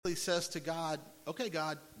basically says to God, okay,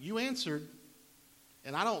 God, you answered,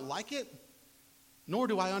 and I don't like it, nor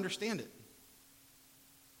do I understand it.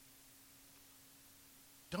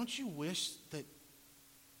 Don't you wish that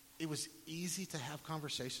it was easy to have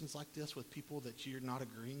conversations like this with people that you're not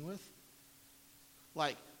agreeing with?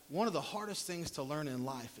 Like, one of the hardest things to learn in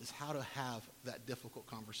life is how to have that difficult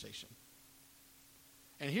conversation.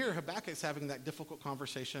 And here Habakkuk's having that difficult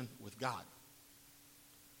conversation with God.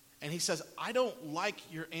 And he says, I don't like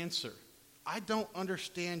your answer. I don't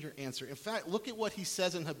understand your answer. In fact, look at what he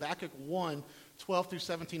says in Habakkuk 1, 12 through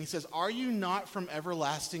 17. He says, are you not from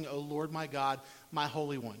everlasting, O Lord my God, my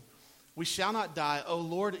Holy One? We shall not die. O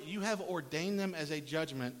Lord, you have ordained them as a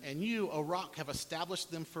judgment, and you, O rock, have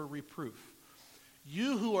established them for reproof.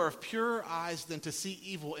 You who are of purer eyes than to see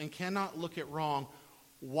evil and cannot look at wrong,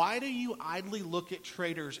 why do you idly look at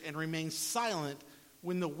traitors and remain silent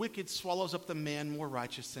when the wicked swallows up the man more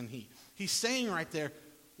righteous than he? He's saying right there,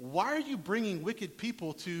 why are you bringing wicked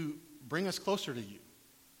people to bring us closer to you?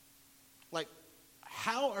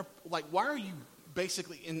 Why are you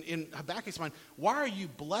basically, in Habakkuk's mind, why are you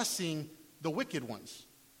blessing the wicked ones?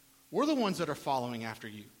 We're the ones that are following after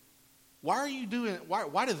you. Why are you doing it?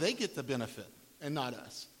 Why do they get the benefit and not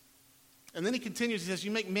us? And then he continues, he says, you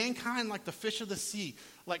make mankind like the fish of the sea,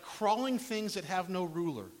 like crawling things that have no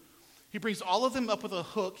ruler. He brings all of them up with a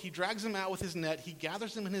hook. He drags them out with his net. He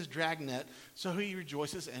gathers them in his drag net, so he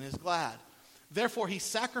rejoices and is glad. Therefore, he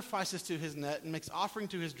sacrifices to his net and makes offering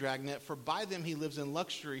to his drag net, for by them he lives in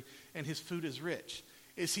luxury and his food is rich.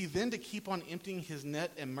 Is he then to keep on emptying his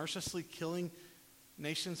net and mercilessly killing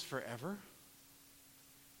nations forever?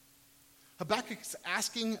 Habakkuk's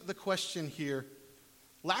asking the question here.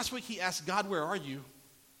 Last week he asked God, where are you?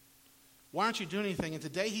 Why aren't you doing anything? And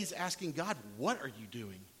today he's asking God, what are you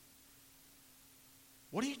doing?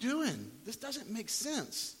 What are you doing? This doesn't make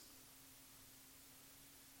sense.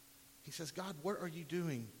 He says, God, what are you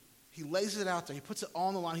doing? He lays it out there. He puts it all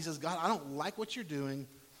on the line. He says, God, I don't like what you're doing.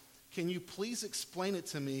 Can you please explain it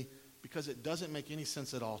to me? Because it doesn't make any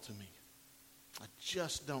sense at all to me. I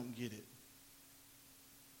just don't get it.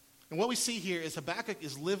 And what we see here is Habakkuk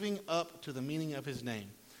is living up to the meaning of his name.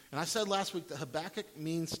 And I said last week that Habakkuk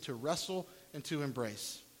means to wrestle and to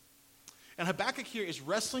embrace. And Habakkuk here is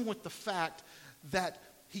wrestling with the fact that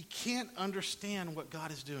he can't understand what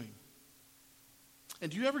God is doing. And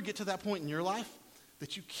do you ever get to that point in your life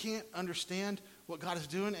that you can't understand what God is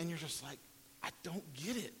doing and you're just like, I don't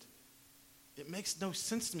get it. It makes no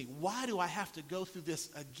sense to me. Why do I have to go through this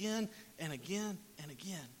again and again and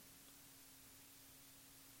again?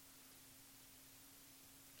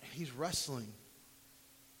 And he's wrestling.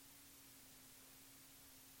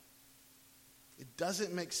 It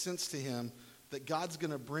doesn't make sense to him that God's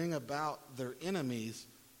going to bring about their enemies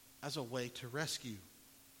as a way to rescue.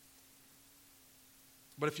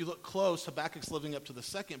 But if you look close, Habakkuk's living up to the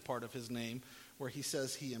second part of his name, where he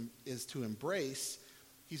says he is to embrace.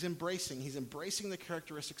 He's embracing the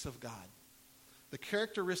characteristics of God, the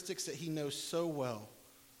characteristics that he knows so well.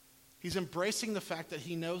 He's embracing the fact that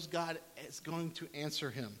he knows God is going to answer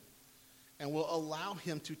him and will allow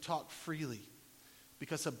him to talk freely,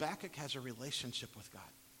 because Habakkuk has a relationship with God.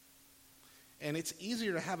 And it's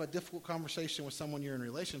easier to have a difficult conversation with someone you're in a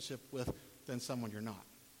relationship with than someone you're not.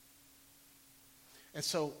 And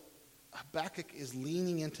so Habakkuk is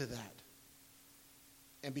leaning into that.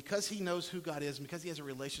 And because he knows who God is, and because he has a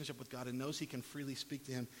relationship with God and knows he can freely speak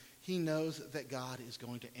to him, he knows that God is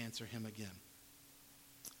going to answer him again.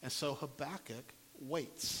 And so Habakkuk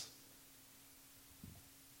waits.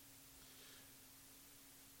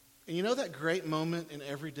 And you know that great moment in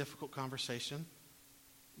every difficult conversation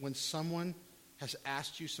when someone has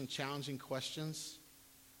asked you some challenging questions,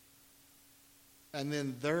 and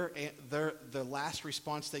then the last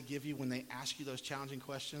response they give you when they ask you those challenging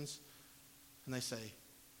questions, and they say,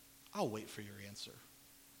 I'll wait for your answer.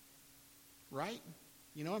 Right?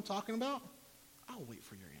 You know what I'm talking about? I'll wait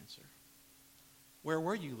for your answer. Where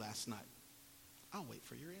were you last night? I'll wait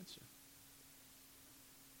for your answer.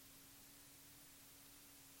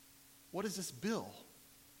 What is this bill?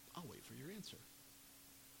 I'll wait for your answer.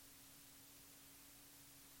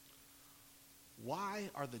 Why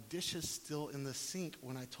are the dishes still in the sink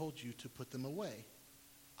when I told you to put them away?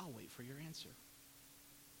 I'll wait for your answer.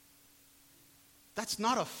 That's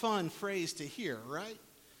not a fun phrase to hear, right?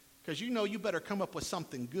 Because you know you better come up with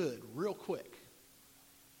something good real quick.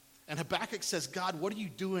 And Habakkuk says, God, what are you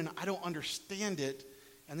doing? I don't understand it.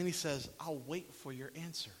 And then he says, I'll wait for your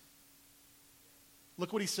answer.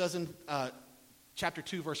 Look what he says in chapter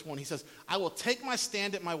 2, verse 1. He says, I will take my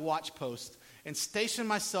stand at my watchpost and station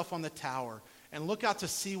myself on the tower and look out to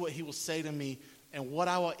see what he will say to me and what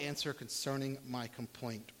I will answer concerning my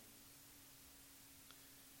complaint.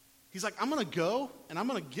 He's like, I'm going to go and I'm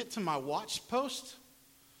going to get to my watch post.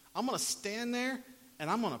 I'm going to stand there and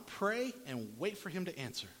I'm going to pray and wait for him to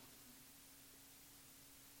answer.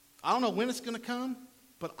 I don't know when it's going to come,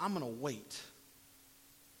 but I'm going to wait.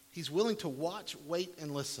 He's willing to watch, wait,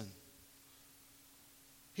 and listen.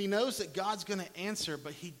 He knows that God's going to answer,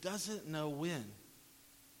 but he doesn't know when.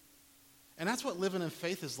 And that's what living in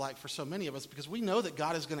faith is like for so many of us, because we know that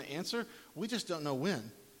God is going to answer. We just don't know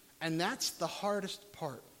when. And that's the hardest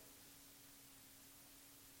part.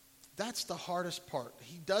 That's the hardest part.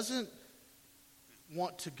 He doesn't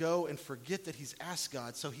want to go and forget that he's asked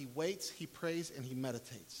God, so he waits, he prays, and he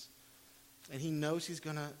meditates. And he knows he's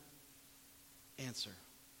going to answer.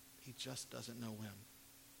 He just doesn't know when.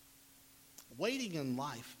 Waiting in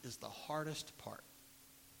life is the hardest part.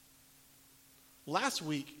 Last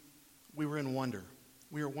week, we were in wonder.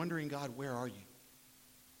 We were wondering, God, where are you?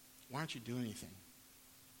 Why aren't you doing anything?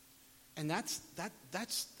 And that's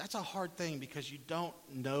a hard thing because you don't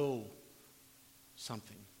know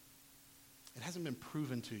something. It hasn't been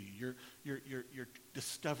proven to you. You're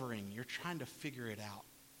discovering. You're trying to figure it out.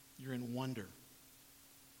 You're in wonder.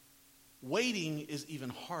 Waiting is even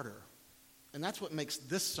harder. And that's what makes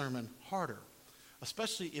this sermon harder,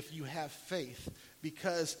 especially if you have faith,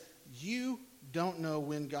 because you don't know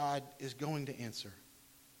when God is going to answer.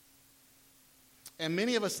 And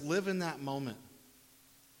many of us live in that moment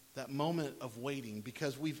of waiting,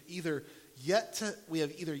 because we have either yet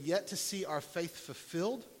to see our faith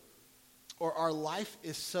fulfilled, or our life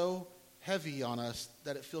is so heavy on us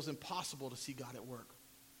that it feels impossible to see God at work.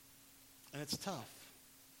 And it's tough.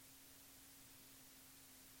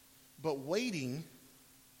 But waiting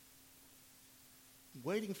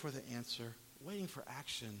for the answer, waiting for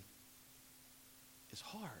action is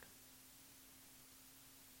hard.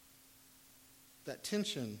 That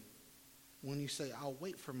tension when you say, I'll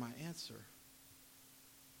wait for my answer.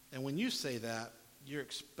 And when you say that, you're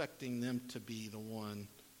expecting them to be the one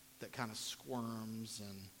that kind of squirms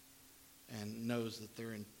and knows that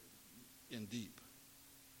they're in deep.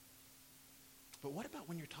 But what about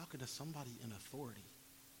when you're talking to somebody in authority?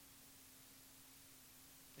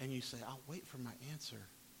 And you say, I'll wait for my answer.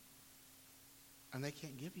 And they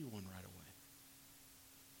can't give you one right away.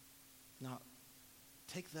 Now,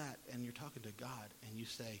 take that and you're talking to God and you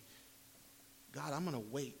say, God, I'm going to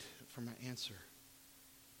wait for my answer.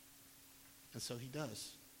 And so he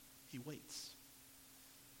does. He waits.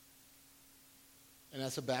 And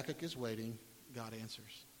as Habakkuk is waiting, God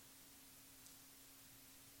answers.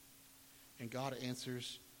 And God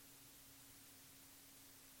answers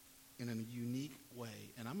in a unique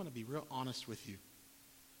way. And I'm going to be real honest with you.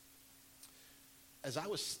 As I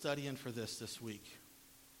was studying for this week,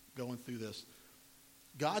 going through this,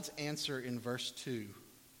 God's answer in verse 2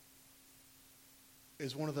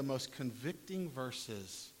 is one of the most convicting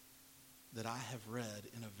verses that I have read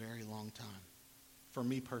in a very long time, for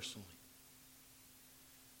me personally.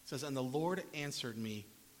 It says, and the Lord answered me,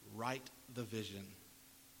 write the vision.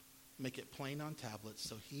 Make it plain on tablets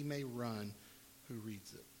so he may run who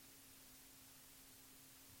reads it.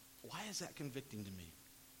 Why is that convicting to me?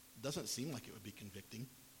 It doesn't seem like it would be convicting.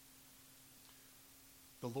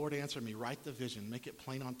 The Lord answered me, write the vision, make it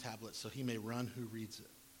plain on tablets so he may run who reads it.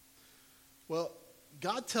 Well,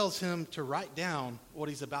 God tells him to write down what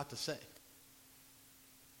he's about to say.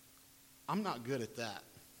 I'm not good at that.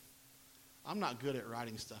 I'm not good at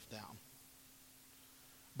writing stuff down.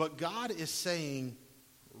 But God is saying,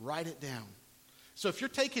 write it down. So if you're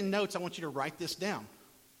taking notes, I want you to write this down.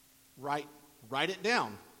 Write it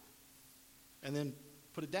down. And then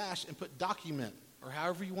put a dash and put document, or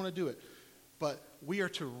however you want to do it. But we are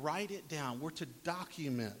to write it down. We're to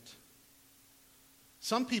document.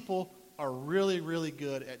 Some people are really, really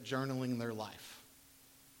good at journaling their life.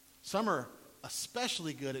 Some are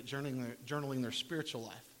especially good at journaling their spiritual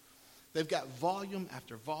life. They've got volume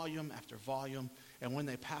after volume after volume, and when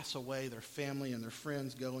they pass away, their family and their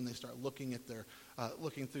friends go and they start looking at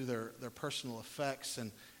looking through their personal effects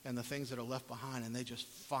and the things that are left behind, and they just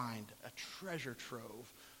find a treasure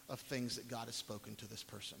trove of things that God has spoken to this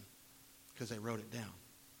person because they wrote it down.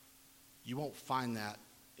 You won't find that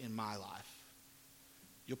in my life.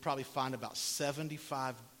 You'll probably find about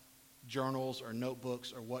 75 journals or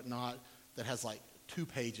notebooks or whatnot that has like 2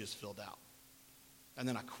 pages filled out. And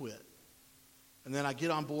then I quit. And then I get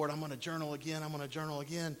on board, I'm going to journal again.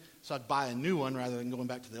 So I'd buy a new one rather than going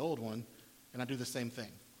back to the old one, and I do the same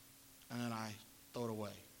thing. And then I throw it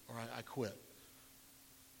away, or I quit.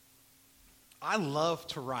 I love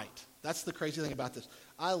to write. That's the crazy thing about this.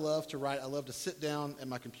 I love to write. I love to sit down at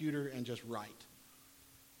my computer and just write.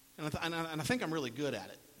 And I think I'm really good at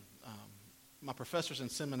it. my professors in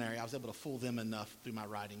seminary, I was able to fool them enough through my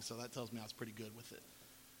writing, so that tells me I was pretty good with it.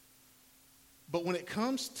 But when it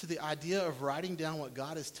comes to the idea of writing down what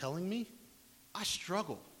God is telling me, I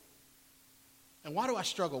struggle. And why do I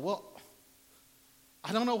struggle? Well,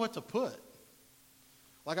 I don't know what to put.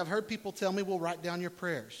 Like I've heard people tell me, well, write down your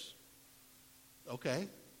prayers. Okay.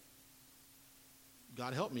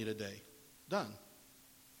 God help me today. Done.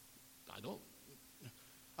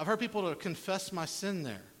 I've heard people to confess my sin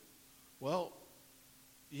there. Well,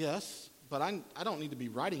 yes, but I don't need to be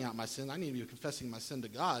writing out my sin. I need to be confessing my sin to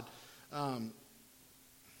God.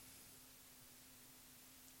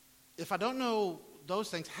 If I don't know those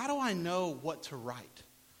things, how do I know what to write?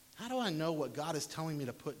 How do I know what God is telling me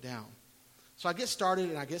to put down? So I get started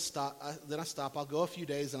and then I stop. I'll go a few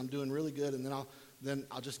days and I'm doing really good, and then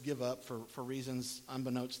I'll just give up for reasons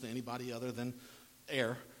unbeknownst to anybody other than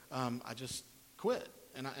air. I just quit,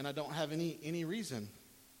 and I don't have any reason.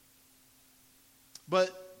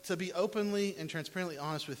 But to be openly and transparently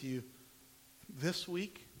honest with you, this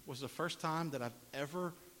week was the first time that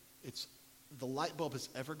the light bulb has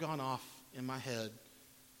ever gone off in my head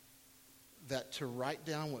that to write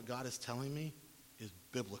down what God is telling me is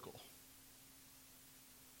biblical.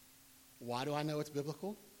 Why do I know it's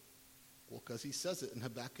biblical? Well, because he says it in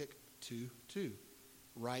Habakkuk 2:2.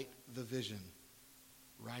 Write the vision.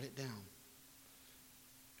 Write it down.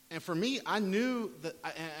 And for me, I knew that,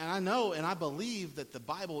 and I know and I believe that the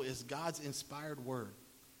Bible is God's inspired word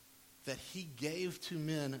that he gave to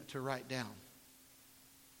men to write down.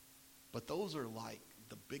 But those are like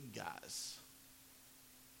the big guys.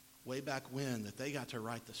 Way back when, that they got to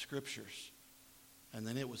write the scriptures. And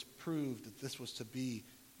then it was proved that this was to be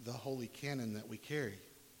the holy canon that we carry.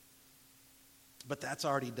 But that's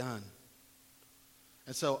already done.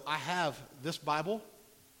 And so I have this Bible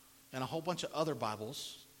and a whole bunch of other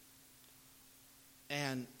Bibles.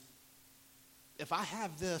 And if I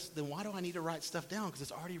have this, then why do I need to write stuff down? Because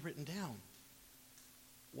it's already written down.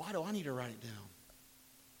 Why do I need to write it down?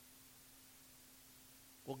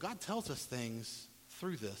 Well, God tells us things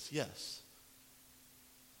through this, yes.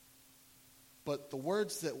 But the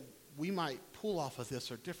words that we might pull off of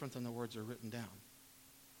this are different than the words that are written down.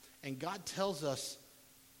 And God tells us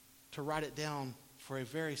to write it down for a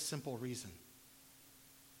very simple reason.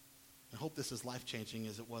 I hope this is life-changing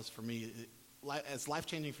as it was for me, as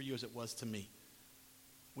life-changing for you as it was to me.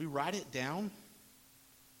 We write it down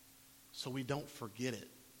so we don't forget it.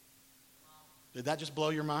 Did that just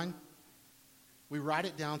blow your mind? We write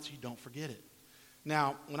it down so you don't forget it.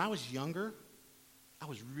 Now, when I was younger, I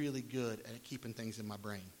was really good at keeping things in my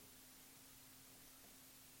brain.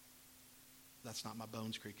 That's not my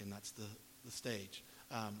bones creaking, that's the stage.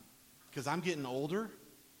 Because I'm getting older,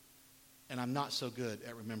 and I'm not so good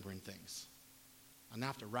at remembering things. I now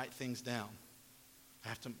have to write things down. I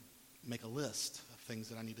have to make a list of things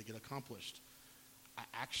that I need to get accomplished. I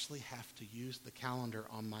actually have to use the calendar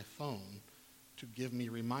on my phone to give me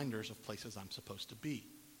reminders of places I'm supposed to be.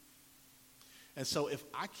 And so if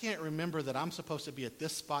I can't remember that I'm supposed to be at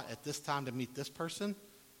this spot at this time to meet this person,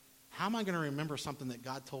 how am I going to remember something that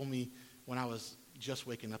God told me when I was just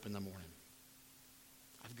waking up in the morning?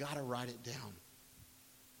 I've got to write it down.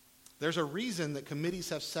 There's a reason that committees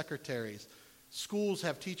have secretaries, schools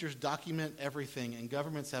have teachers document everything, and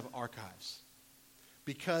governments have archives.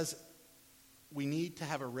 Because we need to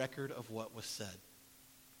have a record of what was said.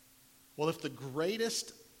 Well, if the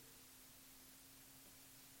greatest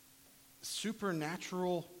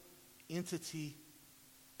supernatural entity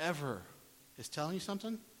ever is telling you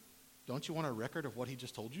something, don't you want a record of what he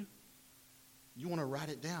just told you? You want to write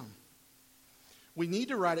it down. We need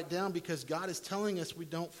to write it down because God is telling us we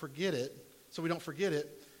don't forget it, so we don't forget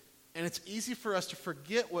it. And it's easy for us to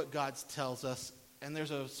forget what God tells us, and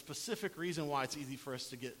there's a specific reason why it's easy for us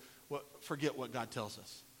to forget what God tells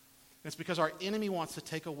us. And it's because our enemy wants to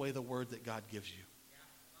take away the word that God gives you.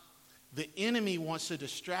 The enemy wants to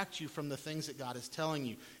distract you from the things that God is telling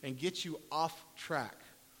you and get you off track.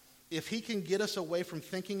 If he can get us away from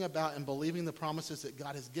thinking about and believing the promises that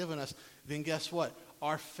God has given us, then guess what?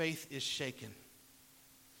 Our faith is shaken.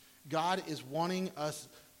 God is wanting us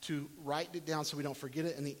to write it down so we don't forget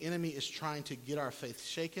it, and the enemy is trying to get our faith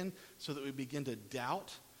shaken so that we begin to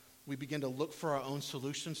doubt. We begin to look for our own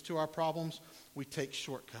solutions to our problems. We take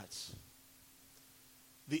shortcuts.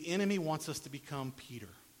 The enemy wants us to become Peter,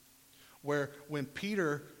 where when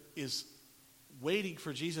Peter is waiting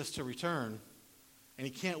for Jesus to return, and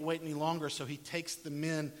he can't wait any longer, so he takes the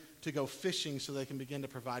men to go fishing so they can begin to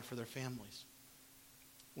provide for their families.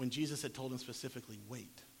 When Jesus had told him specifically,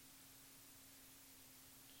 wait.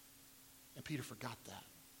 And Peter forgot that.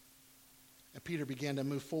 And Peter began to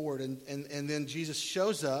move forward, and then Jesus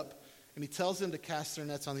shows up, And he tells them to cast their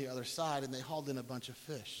nets on the other side, and they hauled in a bunch of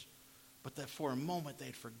fish. But that for a moment,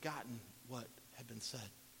 they'd forgotten what had been said.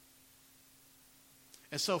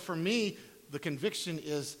 And so for me, the conviction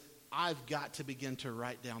is I've got to begin to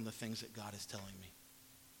write down the things that God is telling me.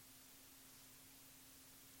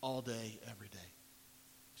 All day, every day.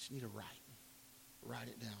 You just need to write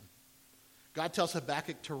it down. God tells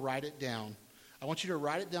Habakkuk to write it down. I want you to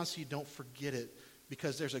write it down so you don't forget it,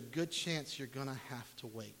 because there's a good chance you're going to have to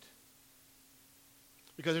wait.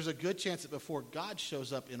 Because there's a good chance that before God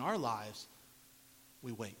shows up in our lives,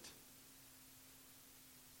 we wait.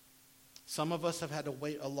 Some of us have had to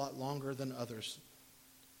wait a lot longer than others.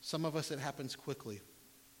 Some of us, it happens quickly.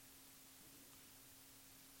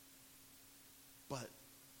 But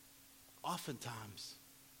oftentimes,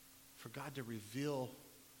 for God to reveal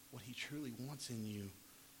what he truly wants in you,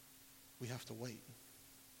 we have to wait.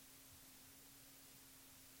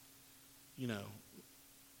 You know,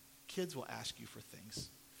 kids will ask you for things.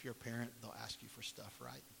 If you're a parent, they'll ask you for stuff,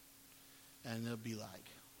 right? And they'll be like,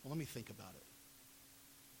 well, let me think about it.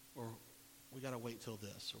 Or we got to wait till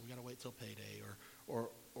this, or we got to wait till payday, or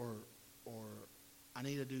I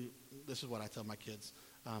need to do, this is what I tell my kids,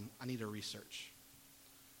 I need to research.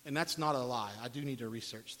 And that's not a lie. I do need to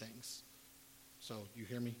research things. So you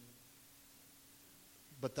hear me?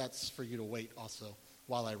 But that's for you to wait also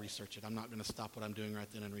while I research it. I'm not going to stop what I'm doing right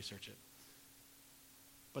then and research it.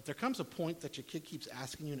 But there comes a point that your kid keeps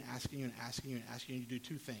asking you and asking you and asking you and asking you to do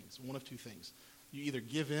two things, one of two things. You either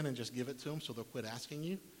give in and just give it to them so they'll quit asking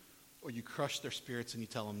you, or you crush their spirits and you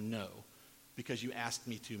tell them no because you asked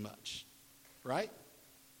me too much, right?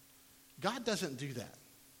 God doesn't do that.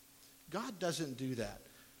 God doesn't do that.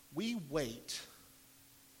 We wait,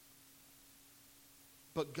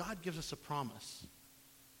 but God gives us a promise.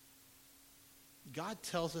 God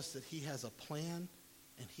tells us that he has a plan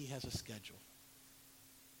and he has a schedule.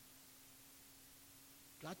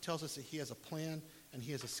 God tells us that he has a plan and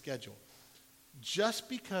he has a schedule. Just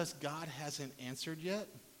because God hasn't answered yet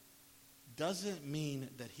doesn't mean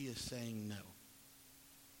that he is saying no.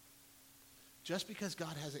 Just because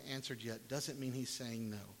God hasn't answered yet doesn't mean he's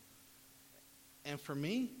saying no. And for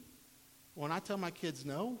me, when I tell my kids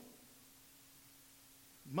no,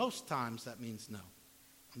 most times that means no.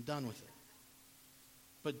 I'm done with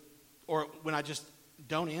it. Or when I just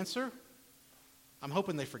don't answer, I'm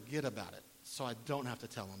hoping they forget about it so I don't have to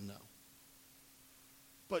tell them no.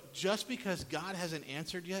 But just because God hasn't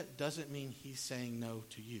answered yet doesn't mean he's saying no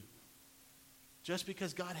to you. Just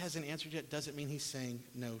because God hasn't answered yet doesn't mean he's saying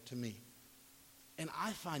no to me. And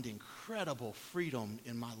I find incredible freedom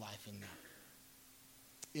in my life in that.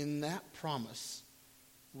 In that promise.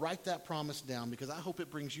 Write that promise down because I hope it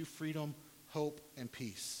brings you freedom, hope, and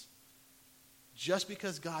peace. Just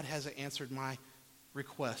because God hasn't answered my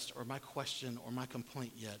request or my question or my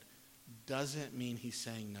complaint yet doesn't mean he's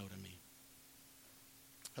saying no to me.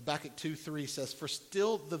 Habakkuk 2:3 says, "For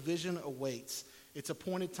still the vision awaits. Its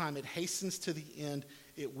appointed time, it hastens to the end.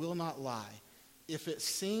 It will not lie. If it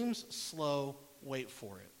seems slow, wait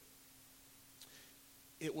for it.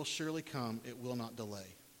 It will surely come. It will not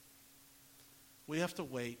delay." We have to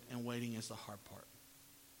wait, and waiting is the hard part.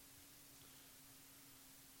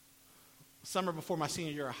 Summer before my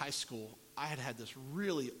senior year of high school, I had this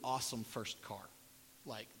really awesome first car.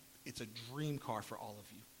 Like, it's a dream car for all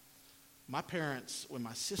of you. My parents, when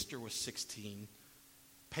my sister was 16,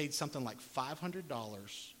 paid something like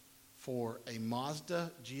 $500 for a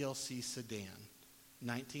Mazda GLC sedan,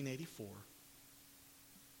 1984,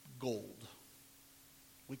 gold.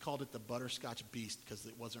 We called it the Butterscotch Beast because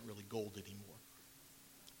it wasn't really gold anymore.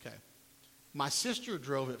 Okay. My sister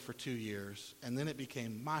drove it for 2 years, and then it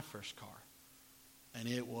became my first car. And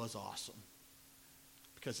it was awesome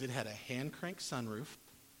because it had a hand crank sunroof.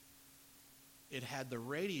 It had the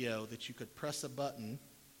radio that you could press a button,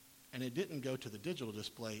 and it didn't go to the digital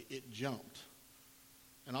display. It jumped.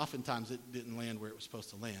 And oftentimes it didn't land where it was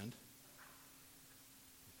supposed to land.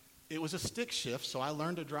 It was a stick shift, so I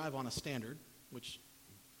learned to drive on a standard, which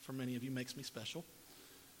for many of you makes me special.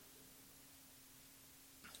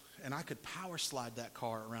 And I could power slide that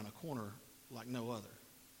car around a corner like no other.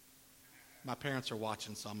 My parents are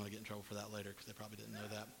watching, so I'm going to get in trouble for that later because they probably didn't know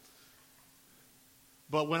that.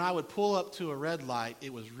 But when I would pull up to a red light,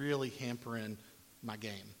 it was really hampering my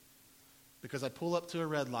game. Because I'd pull up to a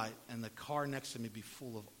red light and the car next to me would be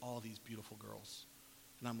full of all these beautiful girls.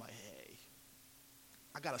 And I'm like, hey,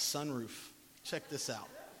 I got a sunroof. Check this out.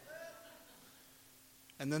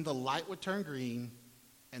 And then the light would turn green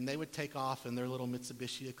and they would take off in their little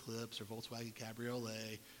Mitsubishi Eclipse or Volkswagen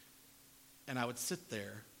Cabriolet. And I would sit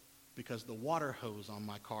there because the water hose on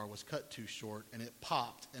my car was cut too short and it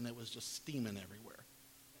popped and it was just steaming everywhere.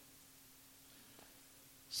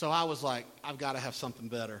 So I was like, I've got to have something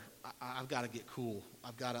better. I've got to get cool.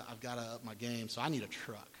 I've got to up my game. So I need a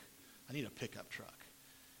truck. I need a pickup truck.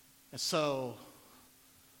 And so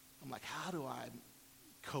I'm like, how do I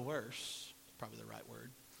coerce, probably the right word,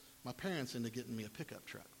 my parents into getting me a pickup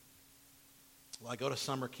truck? Well, I go to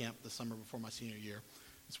summer camp the summer before my senior year.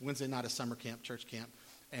 It's Wednesday night of summer camp, church camp,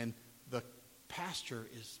 and the pastor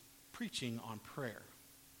is preaching on prayer.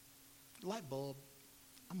 Light bulb,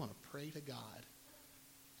 I'm going to pray to God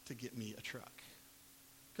to get me a truck.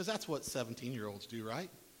 Because that's what 17-year-olds do, right?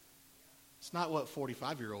 It's not what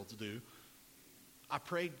 45-year-olds do. I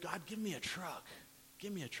prayed, God, give me a truck.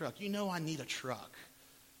 Give me a truck. You know I need a truck.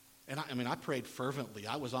 And I prayed fervently.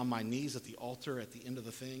 I was on my knees at the altar at the end of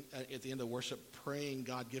at the end of worship, praying,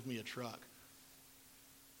 God, give me a truck.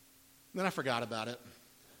 Then I forgot about it.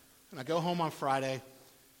 And I go home on Friday.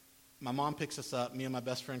 My mom picks us up, me and my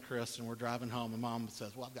best friend Chris, and we're driving home. And Mom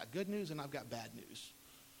says, well, I've got good news and I've got bad news.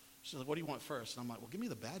 She's like, what do you want first? And I'm like, well, give me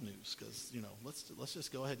the bad news because, let's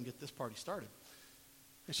just go ahead and get this party started.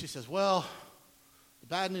 And she says, well, the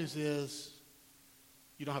bad news is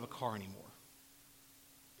you don't have a car anymore.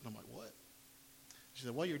 And I'm like, what? She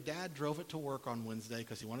said, well, your dad drove it to work on Wednesday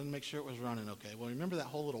because he wanted to make sure it was running okay. Well, remember that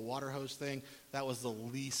whole little water hose thing? That was the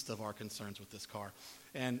least of our concerns with this car.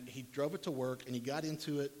 And he drove it to work, and he got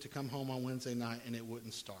into it to come home on Wednesday night, and it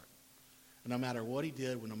wouldn't start. And no matter what he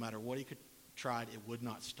did, no matter what he tried, it would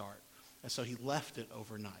not start. And so he left it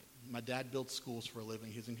overnight. My dad builds schools for a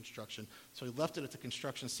living. He's in construction. So he left it at the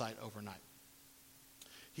construction site overnight.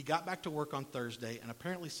 He got back to work on Thursday, and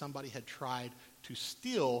apparently somebody had tried to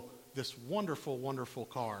steal this wonderful, wonderful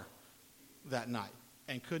car that night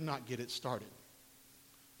and could not get it started.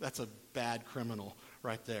 That's a bad criminal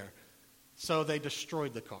right there. So they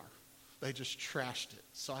destroyed the car. They just trashed it.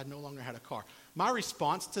 So I no longer had a car. My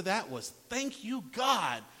response to that was, thank you,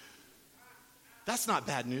 God. That's not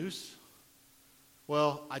bad news.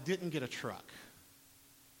 Well, I didn't get a truck.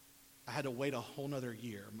 I had to wait a whole nother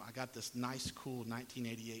year. I got this nice, cool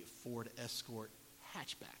 1988 Ford Escort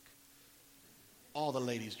hatchback. All the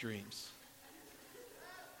ladies' dreams.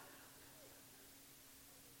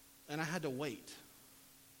 And I had to wait.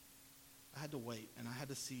 And I had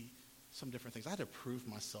to see some different things. I had to prove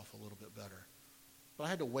myself a little bit better. But I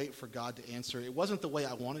had to wait for God to answer. It wasn't the way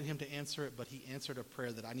I wanted him to answer it, but he answered a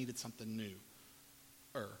prayer that I needed something new.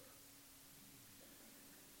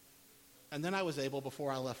 And then I was able,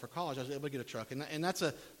 before I left for college, I was able to get a truck. And that's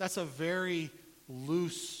a very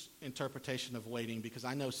loose interpretation of waiting, because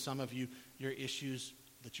I know some of you, your issues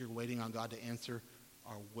that you're waiting on God to answer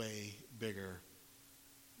are way bigger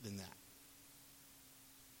than that.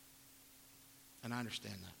 And I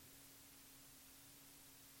understand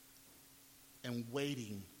that. And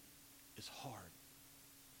waiting is hard.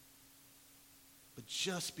 But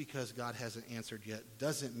just because God hasn't answered yet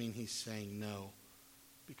doesn't mean he's saying no,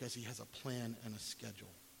 because he has a plan and a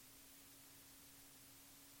schedule.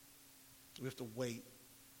 We have to wait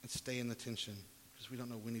and stay in the tension because we don't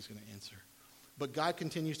know when he's going to answer. But God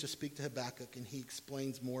continues to speak to Habakkuk, and he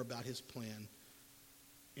explains more about his plan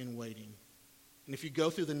in waiting. And if you go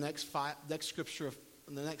through the next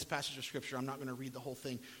passage of Scripture, I'm not going to read the whole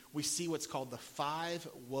thing. We see what's called the 5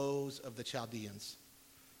 woes of the Chaldeans.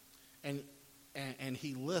 And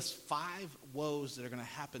he lists 5 woes that are going to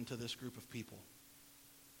happen to this group of people.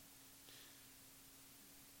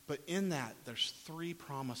 But in that, there's 3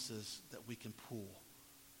 promises that we can pull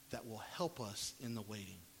that will help us in the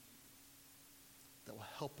waiting.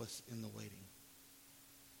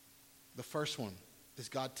 The first one is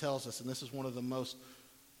God tells us, and this is one of the most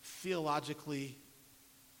theologically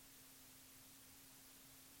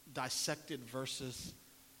dissected verses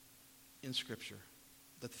in Scripture,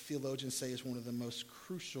 that the theologians say is one of the most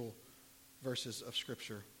crucial verses of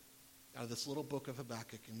Scripture, out of this little book of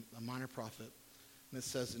Habakkuk, and a minor prophet. And it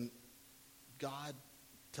says, and God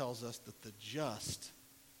tells us that the just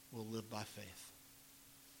will live by faith.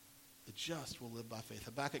 The just will live by faith.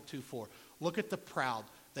 Habakkuk 2:4. Look at the proud.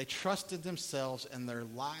 They trust in themselves, and their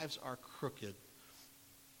lives are crooked.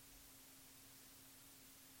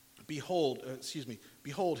 Behold,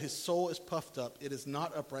 his soul is puffed up. It is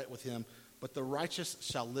not upright with him, but the righteous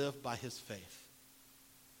shall live by his faith.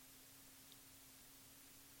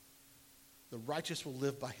 The righteous will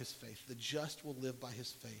live by his faith. The just will live by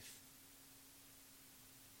his faith.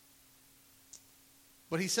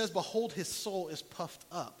 But he says, behold, his soul is puffed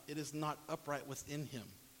up. It is not upright within him.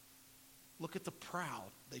 Look at the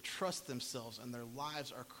proud. They trust themselves, and their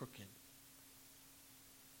lives are crooked.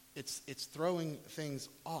 It's throwing things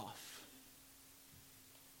off.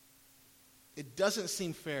 It doesn't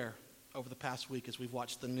seem fair over the past week as we've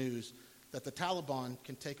watched the news that the Taliban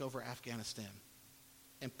can take over Afghanistan.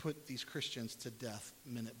 and put these Christians to death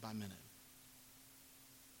minute by minute.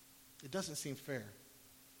 It doesn't seem fair.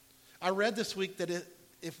 I read this week that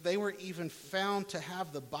if they were even found to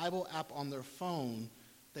have the Bible app on their phone,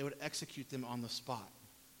 they would execute them on the spot.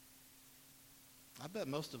 I bet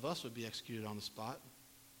most of us would be executed on the spot.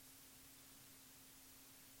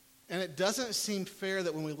 And it doesn't seem fair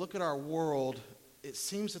that when we look at our world, it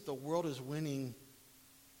seems that the world is winning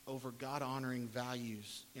over God-honoring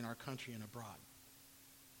values in our country and abroad.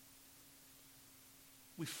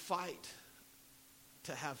 We fight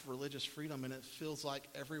to have religious freedom, and it feels like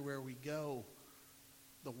everywhere we go,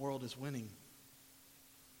 the world is winning.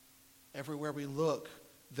 Everywhere we look,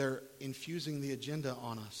 they're infusing the agenda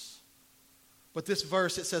on us. But this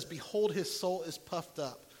verse, it says, behold, his soul is puffed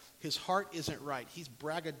up. His heart isn't right. He's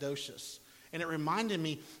braggadocious. And it reminded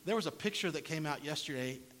me, there was a picture that came out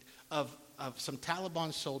yesterday of some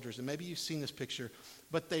Taliban soldiers, and maybe you've seen this picture,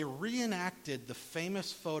 but they reenacted the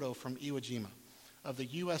famous photo from Iwo Jima of the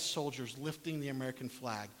U.S. soldiers lifting the American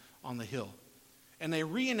flag on the hill. And they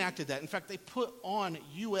reenacted that. In fact, they put on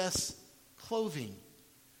U.S. clothing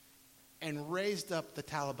and raised up the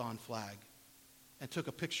Taliban flag and took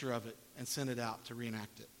a picture of it and sent it out to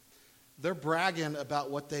reenact it. They're bragging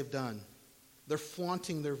about what they've done. They're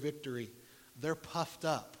flaunting their victory. They're puffed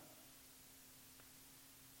up.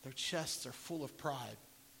 Their chests are full of pride.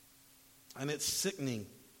 And it's sickening.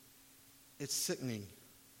 It's sickening.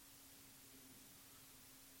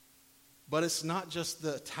 But it's not just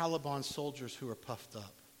the Taliban soldiers who are puffed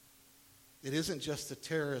up. It isn't just the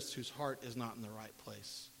terrorists whose heart is not in the right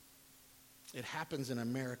place. It happens in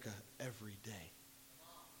America every day.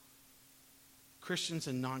 Christians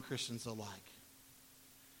and non-Christians alike.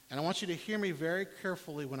 And I want you to hear me very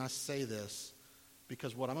carefully when I say this,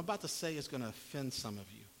 because what I'm about to say is going to offend some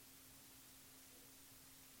of you.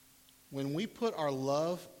 When we put our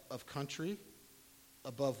love of country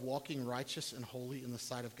above walking righteous and holy in the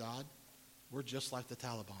sight of God, we're just like the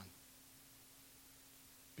Taliban.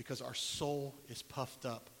 Because our soul is puffed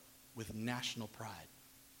up with national pride.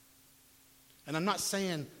 And I'm not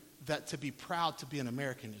saying that to be proud to be an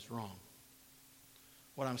American is wrong.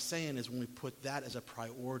 What I'm saying is when we put that as a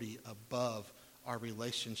priority above our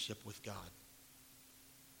relationship with God,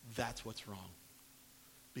 that's what's wrong.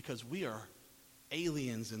 Because we are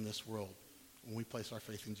aliens in this world when we place our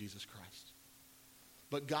faith in Jesus Christ.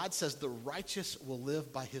 But God says the righteous will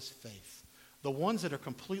live by his faith. The ones that are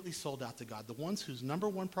completely sold out to God, the ones whose number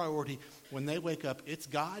one priority when they wake up, it's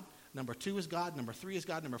God, number 2 is God, number 3 is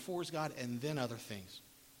God, number 4 is God, and then other things,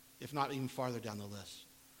 if not even farther down the list.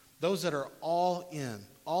 Those that are all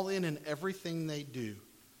in everything they do.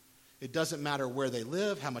 It doesn't matter where they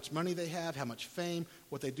live, how much money they have, how much fame,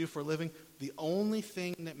 what they do for a living. The only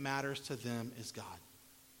thing that matters to them is God.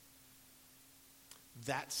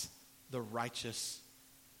 That's the righteous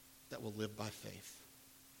that will live by faith.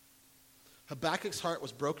 Habakkuk's heart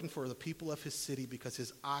was broken for the people of his city because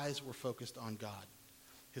his eyes were focused on God.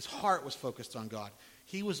 His heart was focused on God.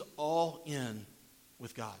 He was all in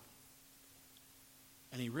with God.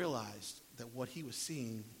 And he realized that what he was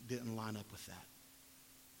seeing didn't line up with that.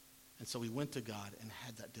 And so he went to God and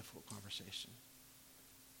had that difficult conversation.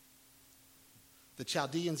 The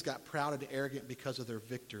Chaldeans got proud and arrogant because of their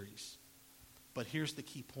victories. But here's the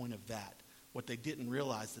key point of that. What they didn't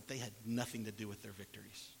realize, that they had nothing to do with their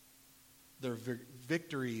victories. Their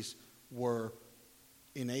victories were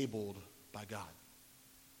enabled by God.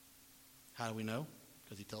 How do we know?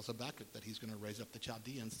 Because he tells Habakkuk that he's going to raise up the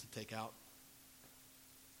Chaldeans to take out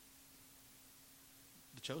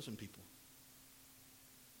the chosen people.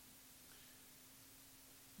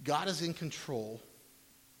 God is in control,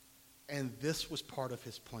 and this was part of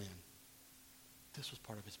his plan. This was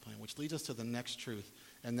part of his plan, which leads us to the next truth,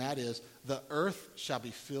 and that is, the earth shall be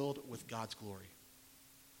filled with God's glory.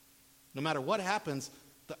 No matter what happens,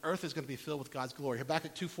 the earth is going to be filled with God's glory.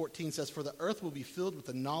 Habakkuk 2:14 says, for the earth will be filled with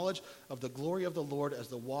the knowledge of the glory of the Lord as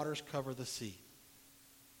the waters cover the sea.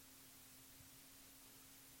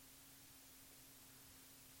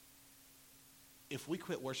 If we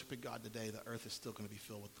quit worshiping God today, the earth is still going to be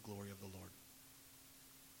filled with the glory of the Lord.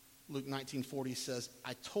 Luke 19:40 says,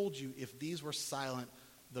 I told you if these were silent,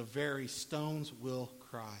 the very stones will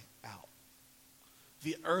cry out.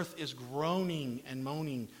 The earth is groaning and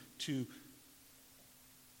moaning to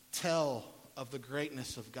tell of the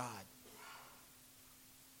greatness of God.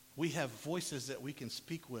 We have voices that we can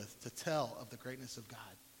speak with to tell of the greatness of God.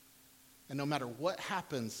 And no matter what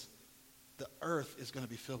happens, the earth is going to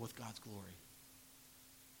be filled with God's glory.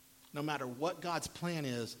 No matter what God's plan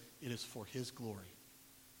is, it is for his glory.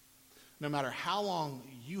 No matter how long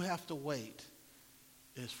you have to wait,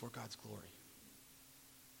 it is for God's glory.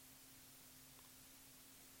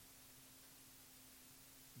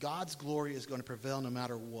 God's glory is going to prevail no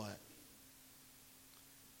matter what.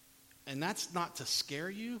 And that's not to scare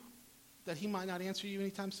you that he might not answer you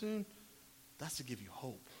anytime soon. That's to give you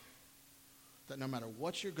hope. That no matter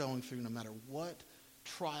what you're going through, no matter what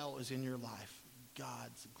trial is in your life,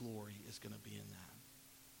 God's glory is going to be in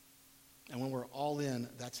that. And when we're all in,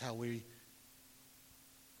 that's how we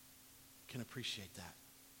can appreciate that.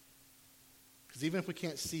 Because even if we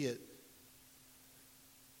can't see it,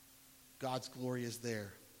 God's glory is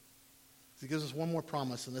there. So he gives us one more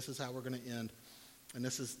promise, and this is how we're going to end. And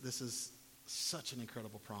this is such an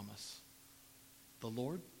incredible promise. The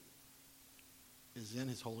Lord is in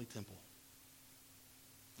his holy temple.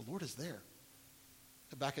 The Lord is there.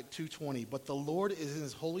 Back at 2:20, but the Lord is in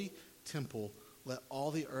his holy temple. Let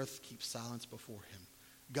all the earth keep silence before him.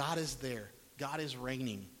 God is there. God is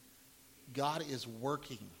reigning. God is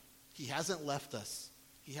working. He hasn't left us.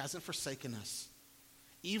 He hasn't forsaken us.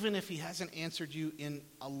 Even if he hasn't answered you in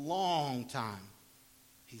a long time,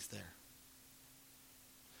 he's there.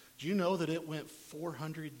 Do you know that it went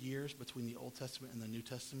 400 years between the Old Testament and the New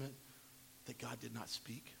Testament that God did not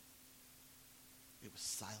speak? It was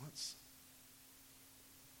silence.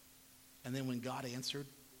 And then when God answered,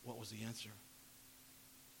 what was the answer?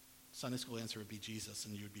 Sunday school answer would be Jesus,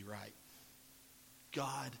 and you would be right.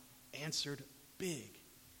 God answered big.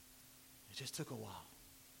 It just took a while.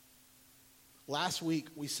 Last week,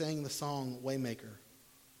 we sang the song Waymaker.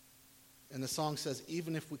 And the song says,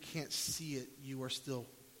 even if we can't see it, you are still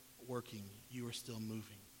working. You are still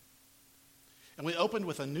moving. And we opened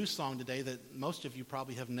with a new song today that most of you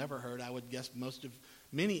probably have never heard. I would guess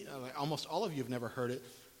almost all of you have never heard it.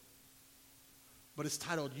 But it's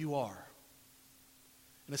titled, You Are.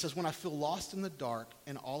 And it says, when I feel lost in the dark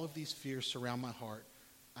and all of these fears surround my heart,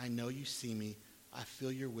 I know you see me. I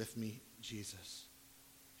feel you're with me, Jesus.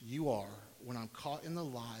 You are. When I'm caught in the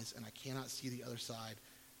lies and I cannot see the other side,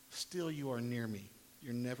 still you are near me.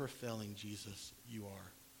 You're never failing, Jesus. You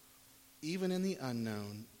are. Even in the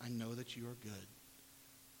unknown, I know that you are good.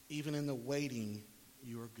 Even in the waiting,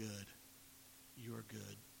 you are good. You are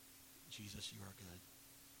good. Jesus, you are good.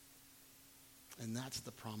 And that's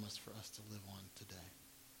the promise for us to live on today.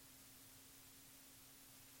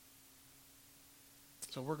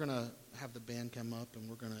 So we're going to have the band come up, and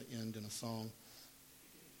we're going to end in a song.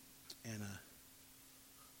 And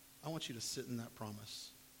I want you to sit in that promise.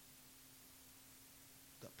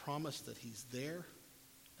 That promise that he's there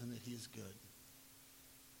and that he is good.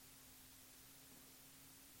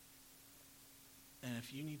 And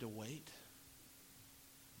if you need to wait,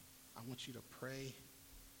 I want you to pray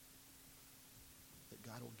that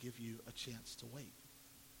God will give you a chance to wait.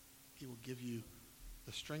 He will give you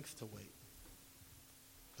the strength to wait,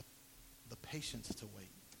 the patience to wait.